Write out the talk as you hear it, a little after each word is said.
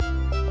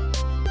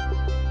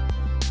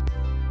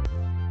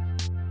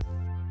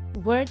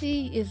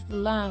Worthy is the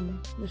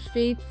Lamb, the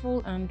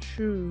faithful and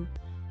true,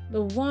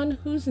 the one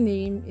whose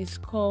name is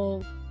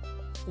called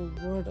the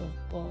Word of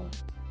God.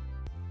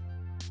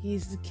 He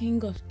is the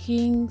King of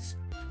Kings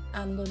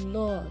and the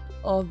Lord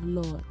of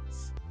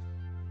Lords.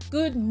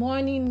 Good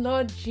morning,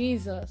 Lord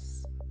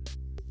Jesus.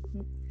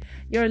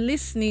 You're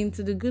listening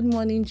to the Good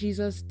Morning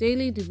Jesus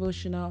Daily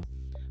Devotional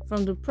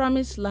from the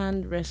Promised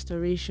Land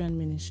Restoration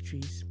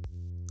Ministries.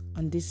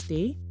 On this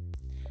day,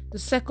 the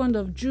 2nd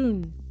of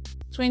June,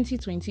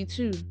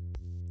 2022,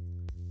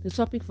 the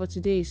topic for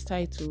today is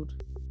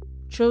titled,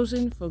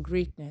 Chosen for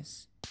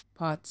Greatness,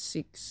 Part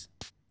 6.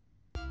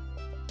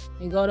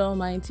 May God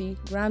Almighty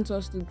grant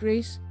us the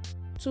grace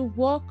to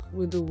walk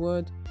with the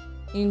Word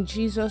in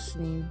Jesus'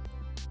 name.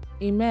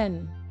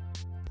 Amen.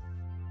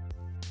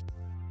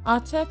 Our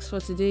text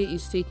for today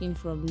is taken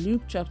from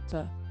Luke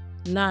chapter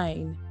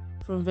 9,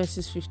 from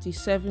verses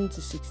 57 to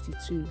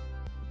 62.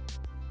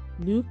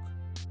 Luke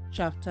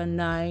chapter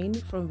 9,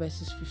 from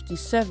verses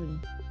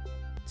 57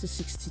 to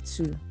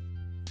 62.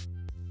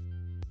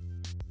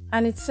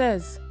 And it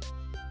says,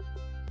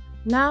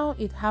 Now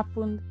it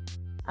happened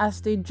as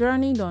they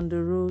journeyed on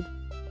the road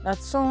that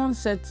someone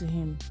said to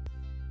him,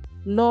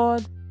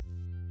 Lord,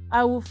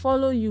 I will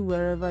follow you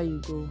wherever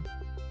you go.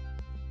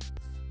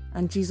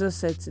 And Jesus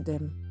said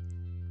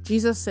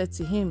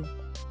to him,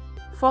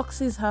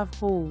 Foxes have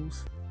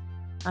holes,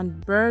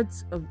 and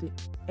birds of the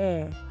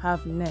air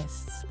have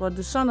nests, but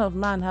the Son of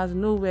Man has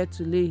nowhere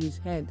to lay his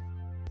head.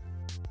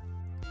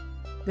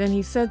 Then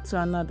he said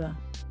to another,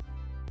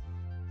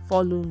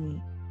 Follow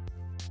me.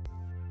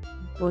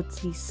 But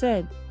he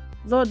said,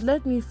 Lord,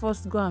 let me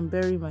first go and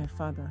bury my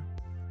father.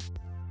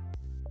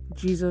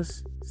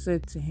 Jesus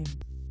said to him,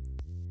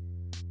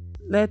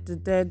 Let the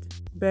dead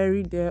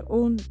bury their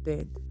own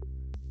dead,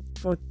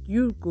 but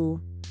you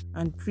go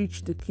and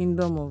preach the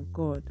kingdom of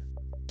God.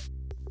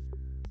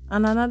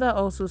 And another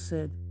also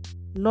said,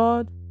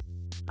 Lord,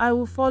 I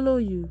will follow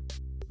you,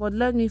 but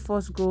let me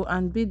first go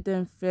and bid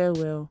them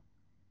farewell,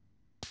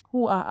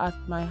 who are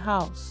at my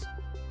house.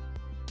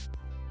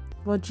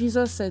 But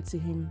Jesus said to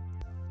him,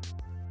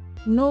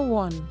 No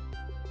one,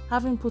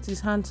 having put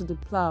his hand to the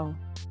plow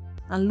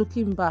and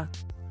looking back,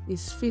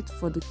 is fit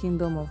for the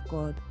kingdom of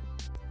God.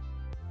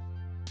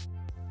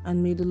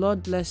 And may the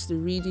Lord bless the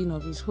reading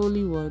of his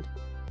holy word.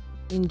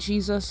 In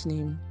Jesus'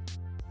 name,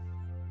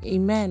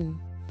 amen.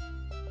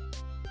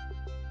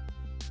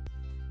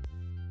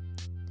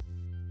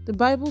 The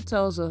Bible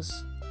tells us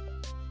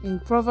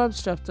in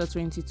Proverbs chapter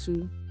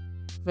 22,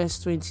 verse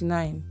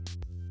 29,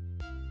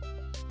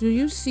 Do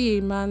you see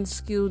a man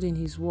skilled in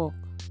his work?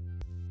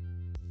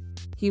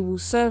 He will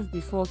serve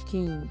before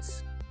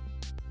kings.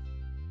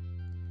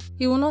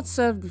 He will not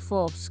serve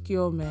before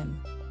obscure men.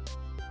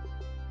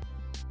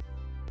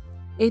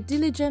 A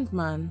diligent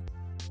man,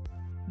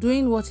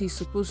 doing what he's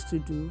supposed to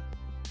do,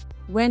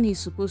 when he's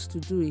supposed to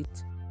do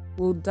it,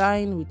 will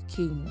dine with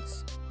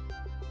kings.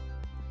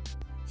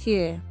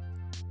 Here,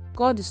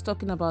 God is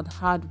talking about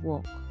hard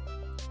work.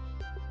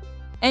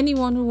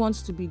 Anyone who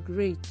wants to be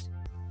great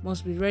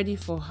must be ready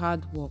for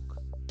hard work,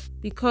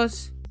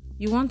 because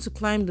you want to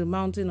climb the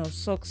mountain of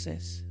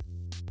success.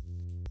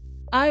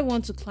 I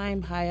want to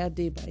climb higher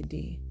day by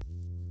day.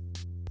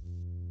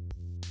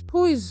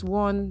 Who is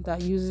one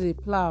that uses a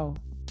plow?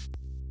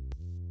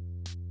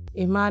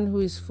 A man who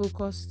is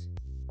focused,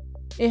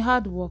 a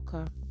hard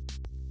worker,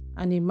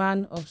 and a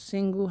man of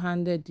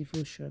single-handed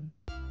devotion.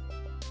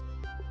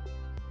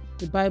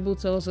 The Bible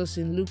tells us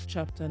in Luke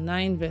chapter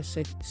 9, verse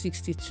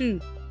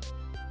 62,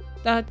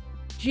 that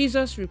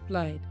Jesus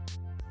replied,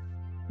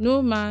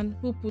 No man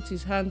who puts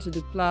his hand to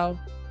the plow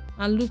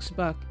and looks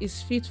back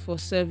is fit for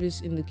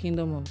service in the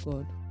kingdom of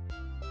God.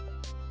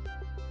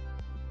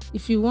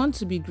 If you want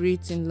to be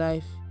great in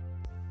life,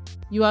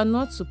 you are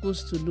not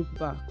supposed to look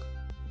back.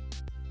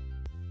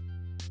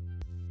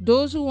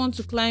 Those who want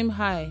to climb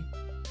high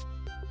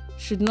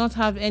should not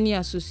have any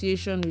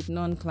association with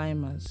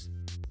non-climbers.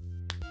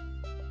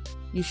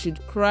 You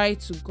should cry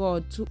to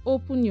God to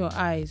open your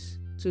eyes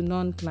to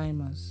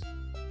non-climbers.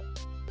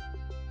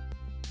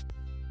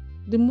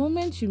 The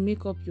moment you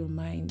make up your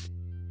mind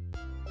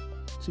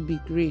to be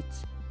great,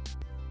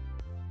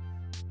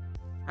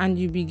 and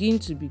you begin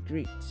to be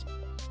great,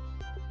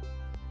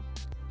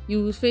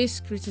 you will face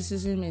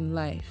criticism in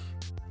life,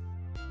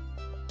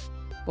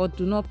 but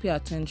do not pay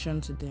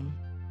attention to them.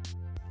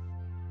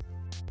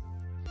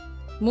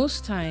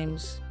 Most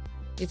times,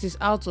 it is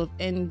out of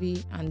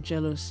envy and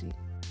jealousy.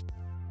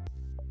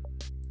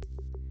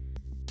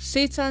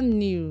 Satan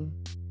knew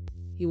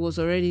he was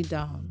already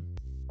down,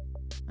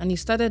 and he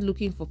started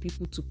looking for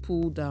people to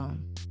pull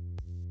down.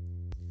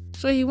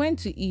 So he went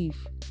to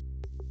Eve.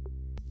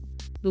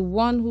 The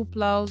one who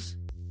plows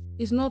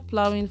is not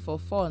plowing for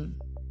fun.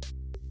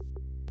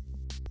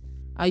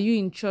 Are you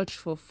in church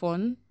for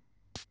fun,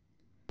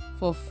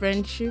 for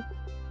friendship,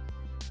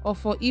 or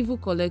for evil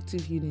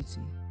collective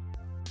unity?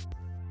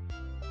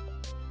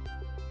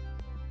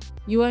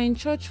 You are in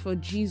church for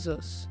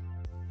Jesus,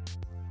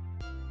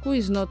 who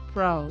is not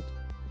proud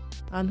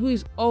and who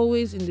is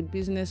always in the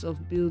business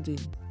of building,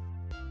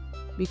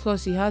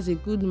 because he has a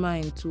good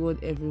mind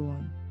toward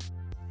everyone,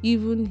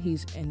 even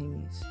his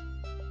enemies.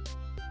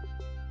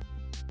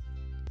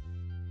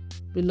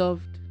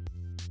 Beloved,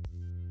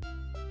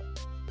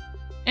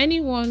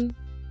 anyone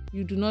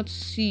you do not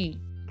see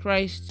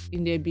Christ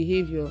in their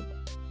behavior,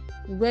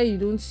 where you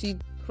don't see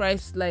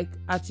Christ-like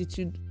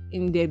attitude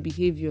in their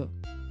behavior,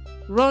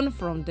 run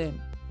from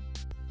them.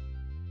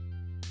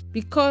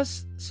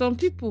 Because some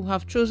people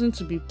have chosen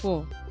to be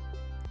poor,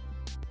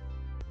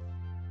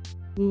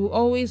 we will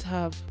always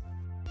have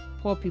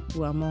poor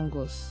people among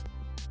us.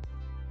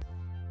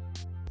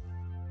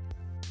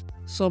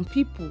 Some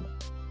people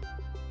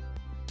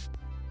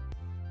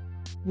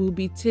will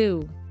be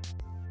tail,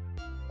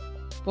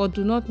 but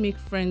do not make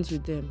friends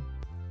with them,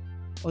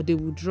 or they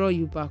will draw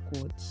you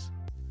backwards.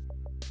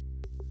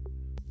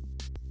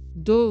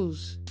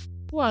 Those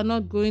who are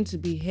not going to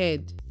be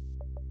heard,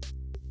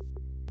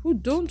 who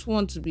don't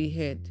want to be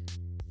heard,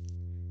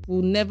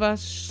 will never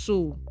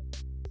sow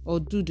or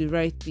do the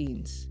right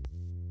things,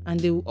 and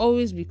they will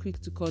always be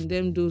quick to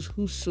condemn those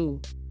who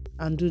sow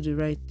and do the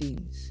right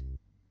things.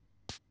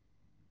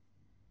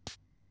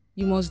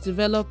 You must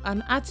develop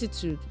an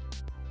attitude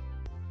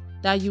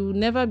that you will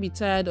never be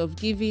tired of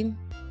giving,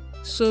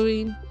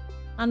 sowing,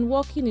 and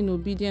walking in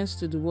obedience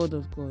to the Word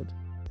of God.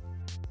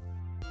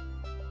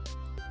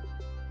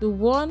 The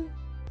one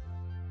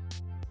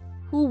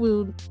who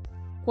will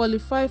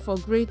qualify for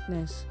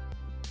greatness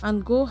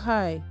and go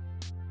high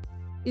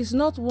is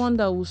not one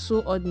that will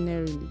sow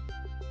ordinarily,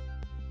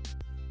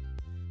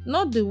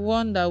 not the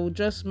one that will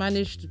just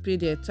manage to pay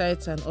their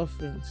tithes and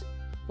offerings,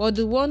 but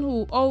the one who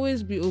will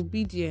always be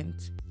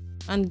obedient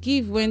and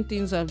give when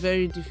things are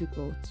very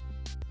difficult,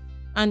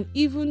 and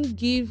even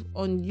give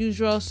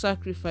unusual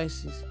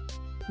sacrifices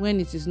when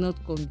it is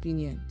not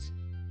convenient.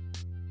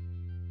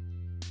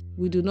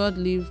 We do not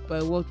live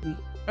by what we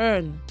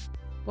earn,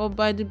 but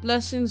by the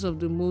blessings of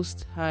the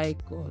Most High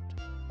God.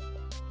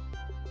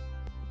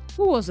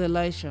 Who was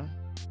Elisha?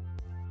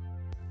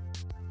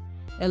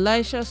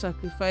 Elisha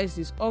sacrificed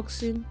his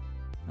oxen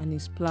and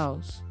his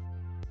plows.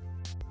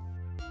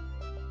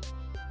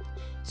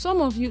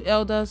 Some of you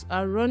elders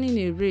are running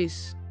a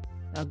race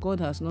that God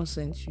has not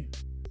sent you.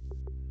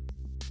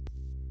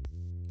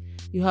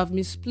 You have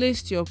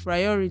misplaced your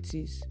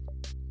priorities.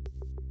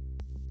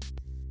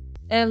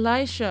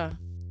 Elisha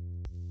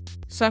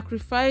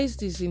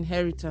sacrificed his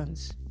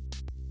inheritance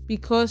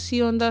because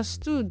he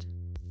understood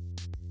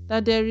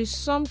that there is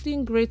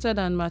something greater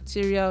than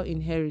material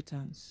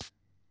inheritance.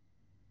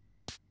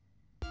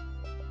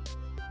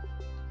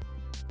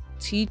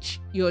 Teach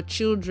your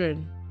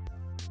children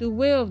the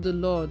way of the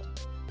Lord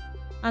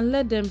and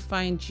let them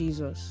find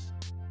Jesus.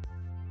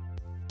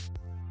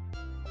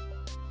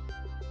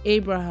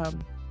 Abraham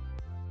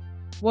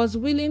was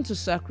willing to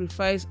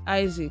sacrifice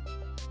Isaac,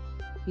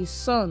 his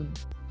son.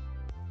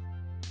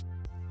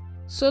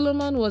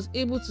 Solomon was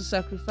able to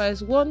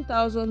sacrifice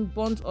 1,000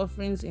 burnt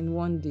offerings in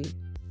one day.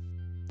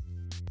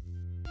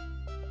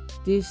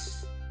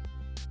 This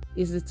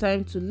is the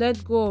time to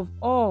let go of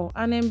all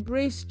and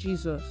embrace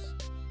Jesus.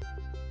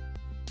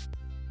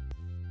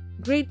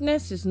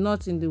 Greatness is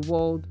not in the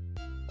world,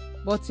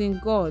 but in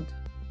God.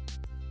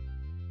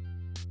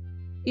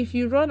 If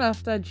you run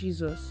after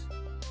Jesus,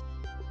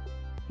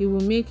 He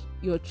will make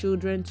your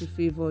children to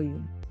favor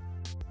you.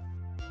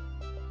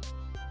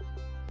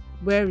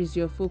 Where is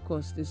your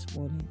focus this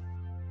morning?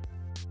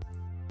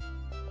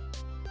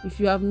 If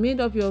you have made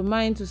up your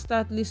mind to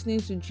start listening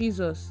to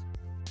Jesus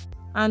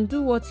and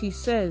do what He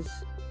says,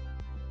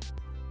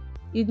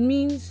 it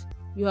means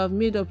you have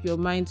made up your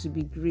mind to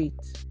be great.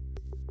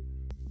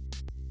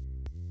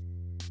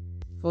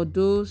 For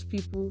those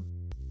people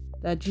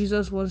that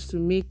Jesus wants to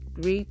make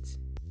great,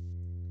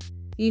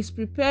 He is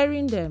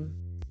preparing them.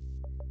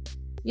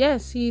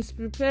 Yes, He is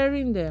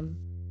preparing them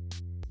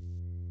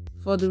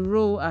for the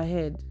road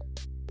ahead,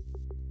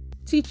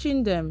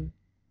 teaching them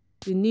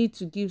the need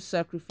to give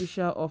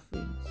sacrificial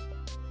offerings,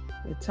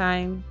 their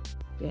time,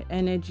 their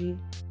energy,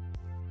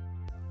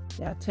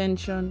 their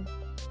attention,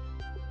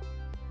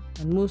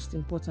 and most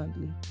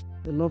importantly,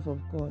 the love of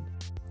God.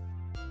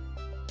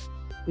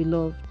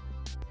 Beloved,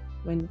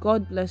 when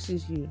God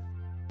blesses you,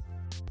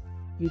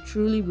 you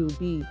truly will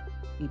be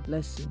a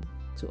blessing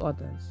to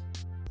others.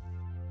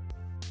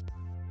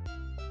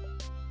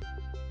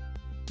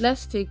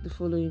 Let's take the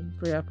following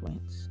prayer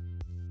points.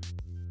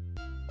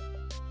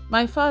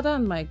 My Father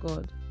and my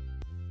God,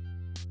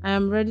 I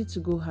am ready to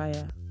go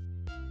higher.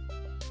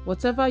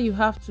 Whatever you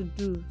have to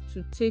do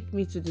to take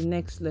me to the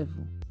next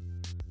level,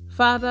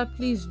 Father,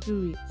 please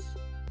do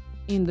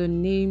it in the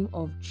name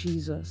of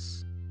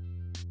Jesus.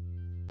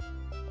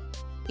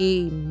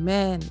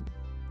 Amen.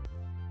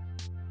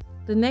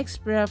 The next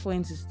prayer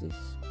point is this.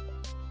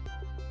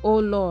 Oh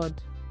Lord,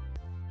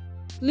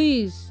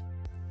 please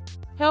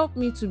help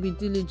me to be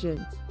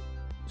diligent,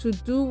 to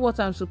do what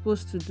I'm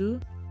supposed to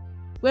do,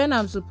 when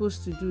I'm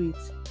supposed to do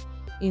it,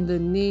 in the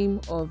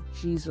name of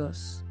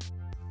Jesus.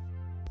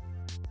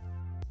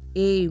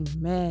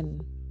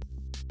 Amen.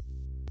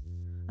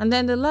 And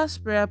then the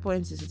last prayer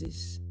point is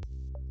this.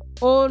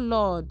 Oh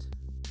Lord,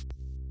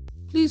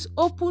 Please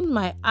open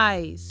my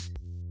eyes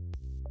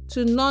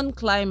to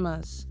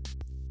non-climbers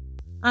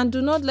and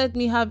do not let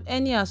me have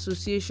any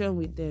association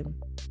with them.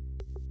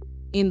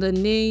 In the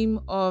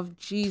name of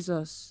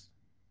Jesus.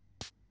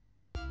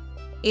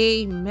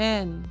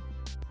 Amen.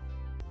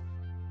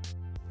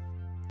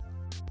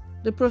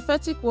 The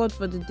prophetic word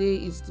for the day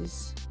is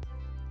this: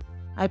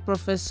 I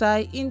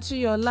prophesy into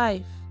your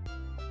life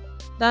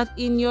that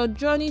in your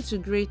journey to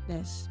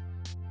greatness,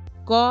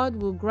 God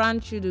will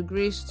grant you the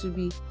grace to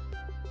be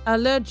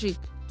allergic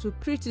to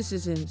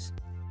criticisms,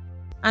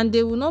 and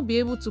they will not be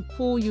able to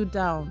pull you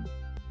down.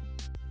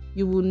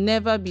 You will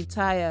never be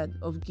tired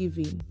of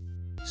giving,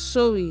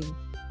 sowing,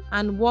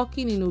 and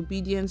walking in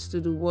obedience to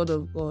the word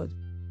of God.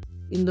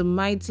 In the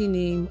mighty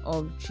name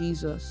of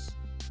Jesus.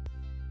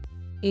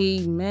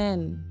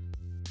 Amen.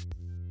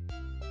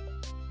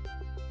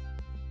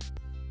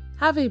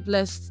 Have a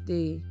blessed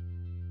day.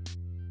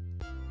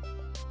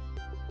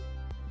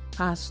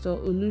 Pastor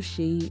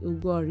Oluseyi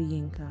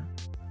Ogoriyinka.